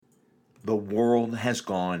The world has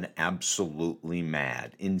gone absolutely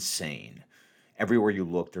mad, insane. Everywhere you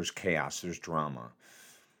look, there's chaos, there's drama,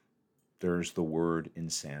 there's the word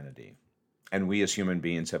insanity. And we as human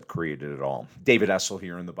beings have created it all. David Essel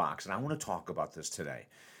here in the box, and I want to talk about this today.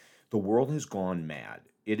 The world has gone mad.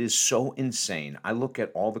 It is so insane. I look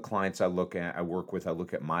at all the clients I work with, I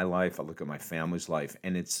look at my life, I look at my family's life,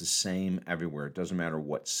 and it's the same everywhere. It doesn't matter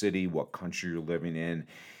what city, what country you're living in.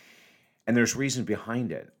 And there's reason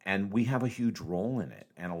behind it. And we have a huge role in it.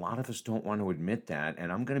 And a lot of us don't want to admit that.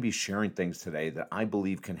 And I'm going to be sharing things today that I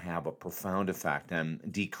believe can have a profound effect on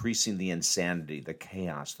decreasing the insanity, the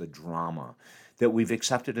chaos, the drama that we've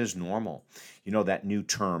accepted as normal. You know, that new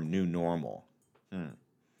term, new normal.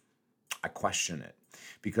 I question it.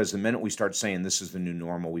 Because the minute we start saying this is the new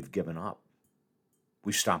normal, we've given up.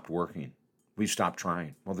 We've stopped working. We've stopped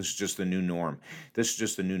trying. Well, this is just the new norm. This is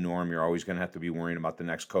just the new norm. You're always going to have to be worrying about the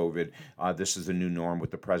next COVID. This is the new norm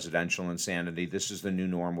with the presidential insanity. This is the new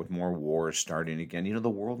norm with more wars starting again. You know, the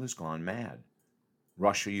world has gone mad.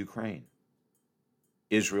 Russia, Ukraine,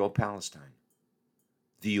 Israel, Palestine,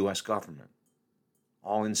 the U.S. government,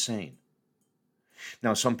 all insane.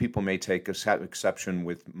 Now, some people may take exception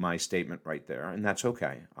with my statement right there, and that's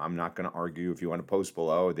okay. I'm not going to argue. If you want to post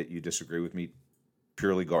below that you disagree with me,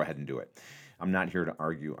 purely go ahead and do it. I'm not here to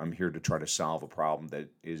argue. I'm here to try to solve a problem that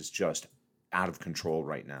is just out of control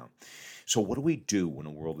right now. So what do we do when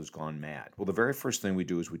the world has gone mad? Well, the very first thing we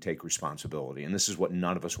do is we take responsibility. And this is what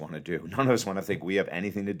none of us want to do. None of us want to think we have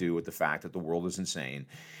anything to do with the fact that the world is insane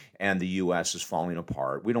and the U.S. is falling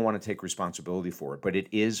apart. We don't want to take responsibility for it, but it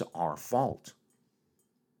is our fault.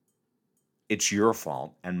 It's your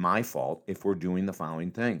fault and my fault if we're doing the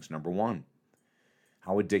following things. Number one,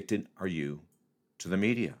 how addicted are you to the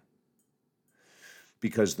media?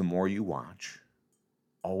 Because the more you watch,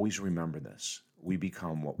 always remember this, we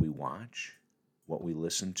become what we watch, what we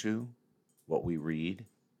listen to, what we read,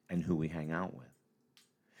 and who we hang out with.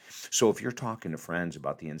 So if you're talking to friends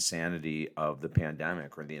about the insanity of the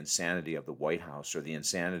pandemic or the insanity of the White House or the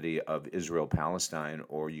insanity of Israel, Palestine,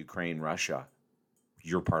 or Ukraine, Russia,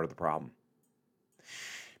 you're part of the problem.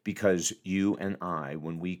 Because you and I,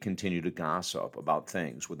 when we continue to gossip about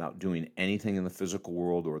things without doing anything in the physical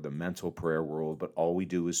world or the mental prayer world, but all we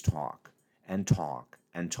do is talk and talk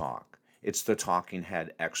and talk. It's the talking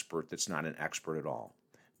head expert that's not an expert at all.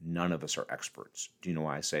 None of us are experts. Do you know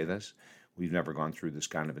why I say this? We've never gone through this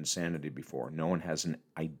kind of insanity before. No one has an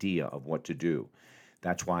idea of what to do.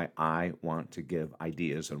 That's why I want to give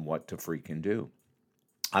ideas on what to freaking do.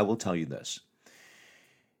 I will tell you this.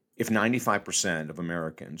 If 95% of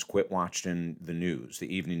Americans quit watching the news,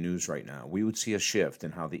 the evening news right now, we would see a shift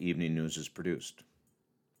in how the evening news is produced.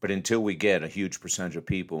 But until we get a huge percentage of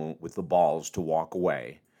people with the balls to walk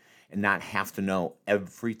away and not have to know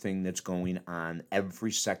everything that's going on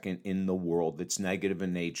every second in the world that's negative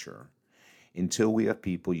in nature, until we have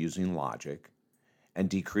people using logic and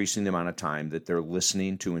decreasing the amount of time that they're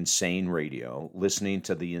listening to insane radio, listening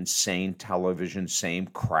to the insane television, same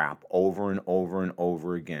crap over and over and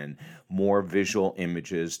over again, more visual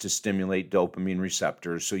images to stimulate dopamine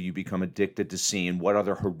receptors so you become addicted to seeing what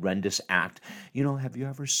other horrendous act. You know, have you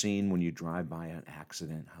ever seen when you drive by an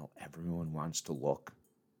accident how everyone wants to look?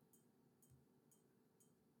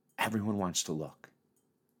 Everyone wants to look.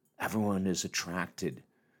 Everyone is attracted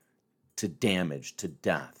to damage, to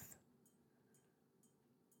death.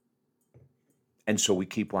 And so we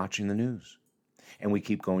keep watching the news and we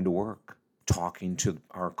keep going to work, talking to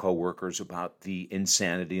our coworkers about the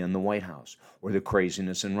insanity in the White House or the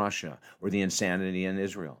craziness in Russia or the insanity in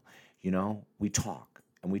Israel. You know, we talk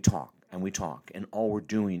and we talk and we talk, and all we're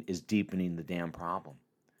doing is deepening the damn problem.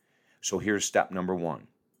 So here's step number one.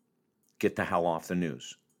 Get the hell off the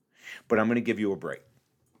news. But I'm going to give you a break.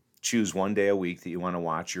 Choose one day a week that you want to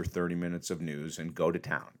watch your 30 minutes of news and go to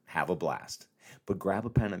town. Have a blast. But grab a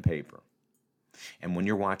pen and paper. And when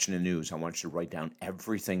you're watching the news, I want you to write down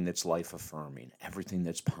everything that's life-affirming, everything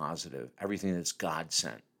that's positive, everything that's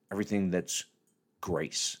God-sent, everything that's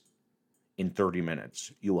grace. In 30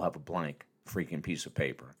 minutes, you will have a blank freaking piece of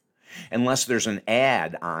paper. Unless there's an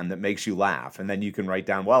ad on that makes you laugh, and then you can write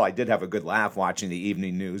down, well, I did have a good laugh watching the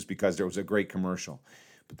evening news because there was a great commercial.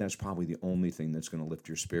 But that's probably the only thing that's going to lift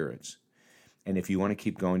your spirits. And if you want to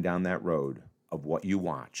keep going down that road of what you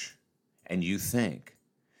watch, and you think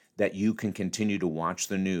that you can continue to watch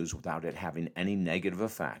the news without it having any negative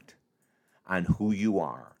effect on who you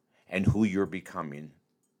are and who you're becoming,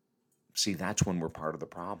 see, that's when we're part of the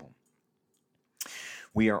problem.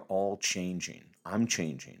 We are all changing. I'm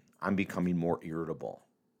changing. I'm becoming more irritable.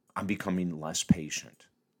 I'm becoming less patient.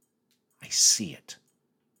 I see it.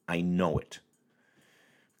 I know it.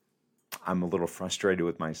 I'm a little frustrated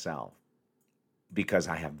with myself. because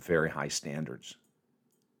I have very high standards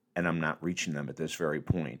and I'm not reaching them at this very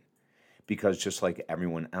point. Because just like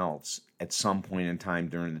everyone else, at some point in time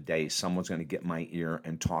during the day, someone's going to get my ear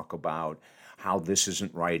and talk about how this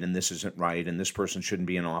isn't right and this isn't right and this person shouldn't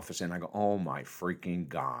be in office. And I go, oh my freaking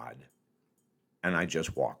God. And I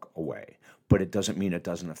just walk away. But it doesn't mean it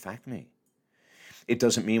doesn't affect me. It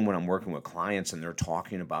doesn't mean when I'm working with clients and they're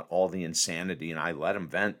talking about all the insanity and I let them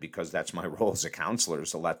vent because that's my role as a counselor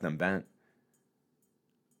is to let them vent.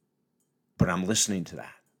 But I'm listening to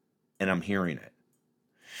that and I'm hearing it.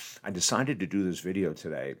 I decided to do this video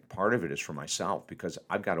today. Part of it is for myself because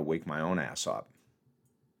I've got to wake my own ass up.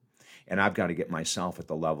 And I've got to get myself at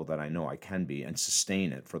the level that I know I can be and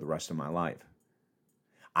sustain it for the rest of my life.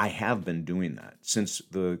 I have been doing that. Since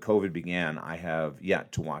the COVID began, I have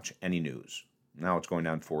yet to watch any news. Now it's going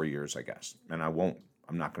down 4 years, I guess. And I'm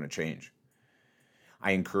not going to change.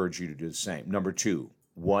 I encourage you to do the same. Number 2,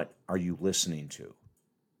 what are you listening to?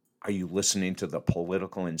 Are you listening to the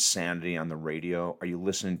political insanity on the radio? Are you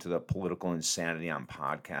listening to the political insanity on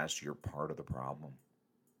podcasts? You're part of the problem.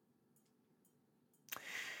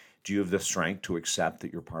 Do you have the strength to accept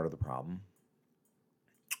that you're part of the problem?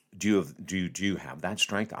 Do you have that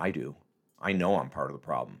strength? I do. I know I'm part of the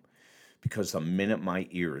problem. Because the minute my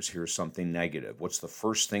ears hear something negative, what's the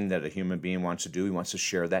first thing that a human being wants to do? He wants to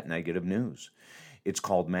share that negative news. It's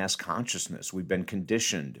called mass consciousness. We've been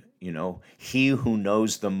conditioned, He who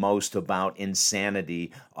knows the most about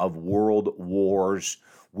insanity of world wars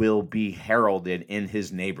will be heralded in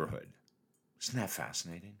his neighborhood. Isn't that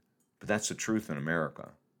fascinating? But that's the truth in America.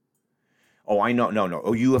 Oh, I know. No.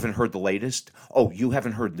 Oh, you haven't heard the latest? Oh, you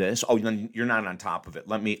haven't heard this? Oh, you're not on top of it.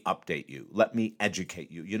 Let me update you. Let me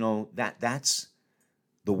educate you. That's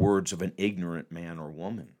the words of an ignorant man or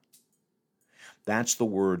woman. That's the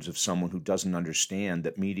words of someone who doesn't understand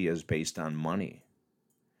that media is based on money.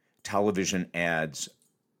 Television ads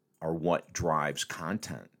are what drives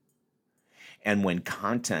content. And when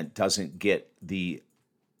content doesn't get the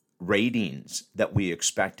ratings that we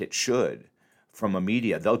expect it should from a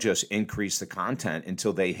media, they'll just increase the content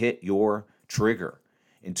until they hit your trigger,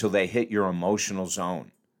 until they hit your emotional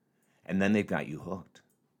zone. And then they've got you hooked.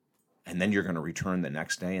 And then you're going to return the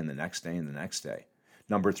next day and the next day and the next day.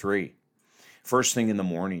 Number 3, first thing in the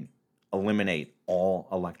morning, eliminate all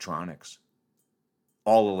electronics.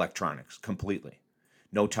 All electronics, completely.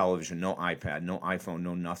 No television, no iPad, no iPhone,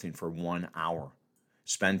 no nothing for 1 hour.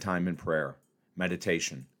 Spend time in prayer,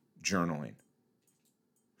 meditation, journaling.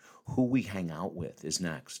 Who we hang out with is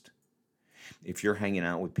next. If you're hanging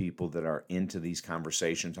out with people that are into these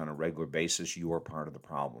conversations on a regular basis, you are part of the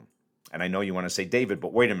problem. And I know you want to say, David,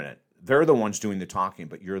 but wait a minute. They're the ones doing the talking,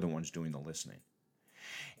 but you're the ones doing the listening.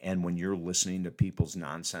 And when you're listening to people's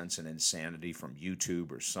nonsense and insanity from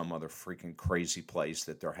YouTube or some other freaking crazy place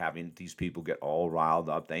that they're having these people get all riled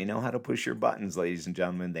up, they know how to push your buttons, ladies and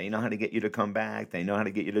gentlemen. They know how to get you to come back. They know how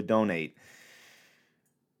to get you to donate.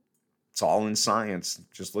 It's all in science.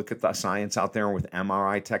 Just look at the science out there with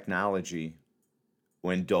MRI technology.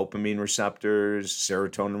 When dopamine receptors,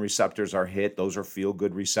 serotonin receptors are hit, those are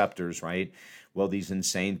feel-good receptors, right? Well, these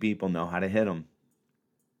insane people know how to hit them.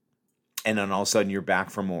 And then all of a sudden you're back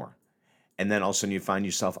for more. And then all of a sudden you find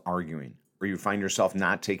yourself arguing, or you find yourself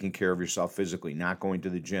not taking care of yourself physically, not going to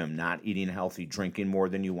the gym, not eating healthy, drinking more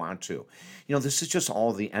than you want to. This is just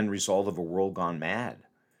all the end result of a world gone mad.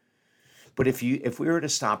 But if we were to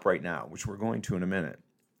stop right now, which we're going to in a minute,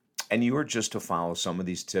 and you were just to follow some of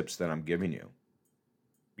these tips that I'm giving you,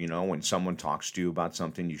 when someone talks to you about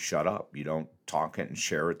something, you shut up. You don't talk it and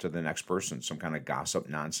share it to the next person, some kind of gossip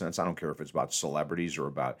nonsense. I don't care if it's about celebrities or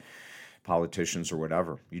about politicians or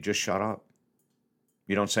whatever. You just shut up.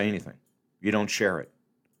 You don't say anything. You don't share it.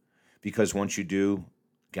 Because once you do,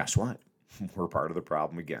 guess what? We're part of the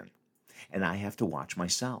problem again. And I have to watch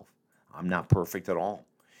myself. I'm not perfect at all.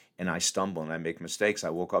 And I stumble and I make mistakes. I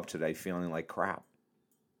woke up today feeling like crap.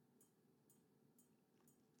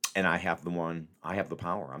 And I have the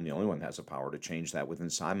power. I'm the only one that has the power to change that within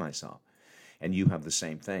inside myself. And you have the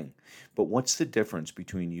same thing. But what's the difference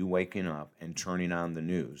between you waking up and turning on the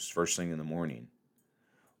news first thing in the morning?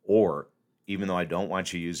 Or, even though I don't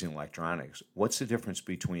want you using electronics, what's the difference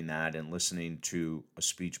between that and listening to a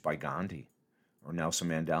speech by Gandhi or Nelson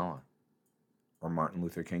Mandela or Martin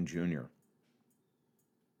Luther King Jr.? A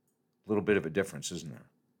little bit of a difference, isn't there?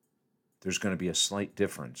 There's going to be a slight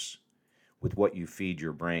difference with what you feed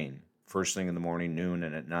your brain first thing in the morning, noon,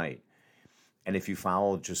 and at night. And if you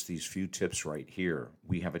follow just these few tips right here,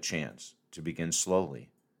 we have a chance to begin slowly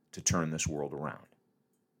to turn this world around.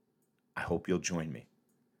 I hope you'll join me,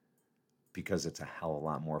 because it's a hell of a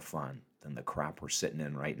lot more fun than the crap we're sitting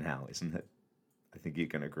in right now, isn't it? I think you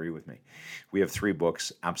can agree with me. We have 3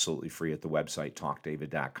 books absolutely free at the website,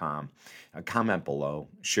 talkdavid.com. Comment below,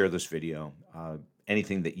 share this video.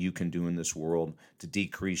 Anything that you can do in this world to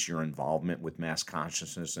decrease your involvement with mass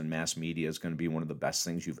consciousness and mass media is going to be one of the best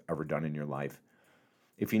things you've ever done in your life.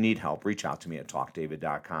 If you need help, reach out to me at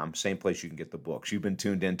talkdavid.com. Same place you can get the books. You've been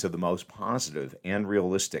tuned into the most positive and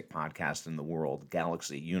realistic podcast in the world,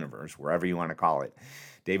 Galaxy, Universe, wherever you want to call it.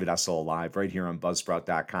 David Essel Live, right here on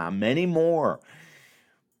Buzzsprout.com. Many more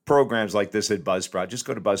programs like this at Buzzsprout. Just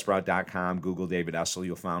go to buzzsprout.com, Google David Essel.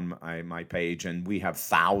 You'll find my page, and we have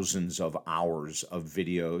thousands of hours of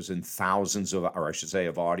videos and thousands of, or I should say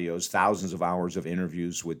of audios, thousands of hours of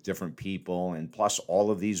interviews with different people, and plus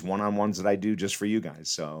all of these one-on-ones that I do just for you guys.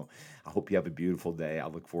 So I hope you have a beautiful day. I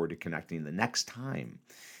look forward to connecting the next time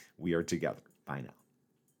we are together. Bye now.